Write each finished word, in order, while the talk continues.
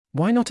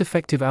Why not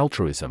effective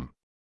altruism?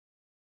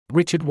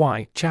 Richard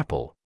Y.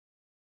 Chappell.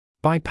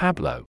 By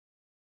Pablo.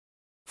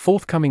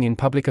 Forthcoming in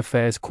Public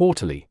Affairs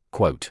Quarterly,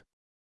 quote.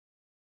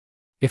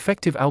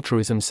 Effective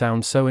altruism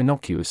sounds so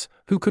innocuous,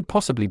 who could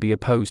possibly be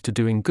opposed to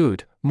doing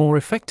good, more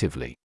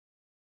effectively?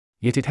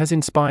 Yet it has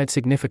inspired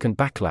significant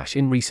backlash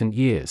in recent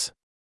years.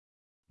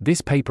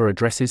 This paper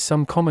addresses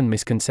some common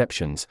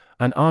misconceptions,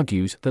 and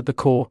argues that the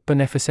core,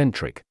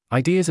 beneficentric,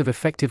 ideas of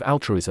effective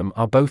altruism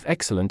are both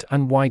excellent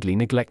and widely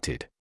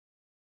neglected.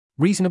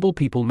 Reasonable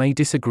people may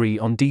disagree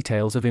on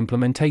details of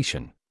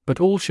implementation,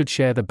 but all should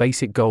share the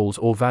basic goals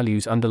or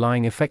values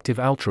underlying effective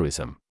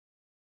altruism.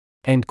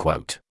 End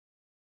quote.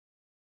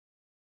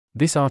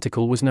 This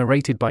article was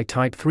narrated by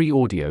Type 3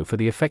 Audio for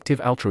the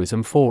Effective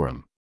Altruism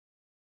Forum.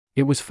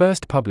 It was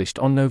first published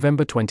on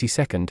November 22,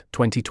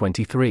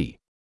 2023.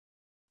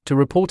 To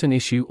report an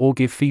issue or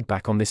give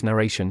feedback on this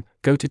narration,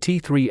 go to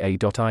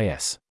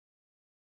t3a.is.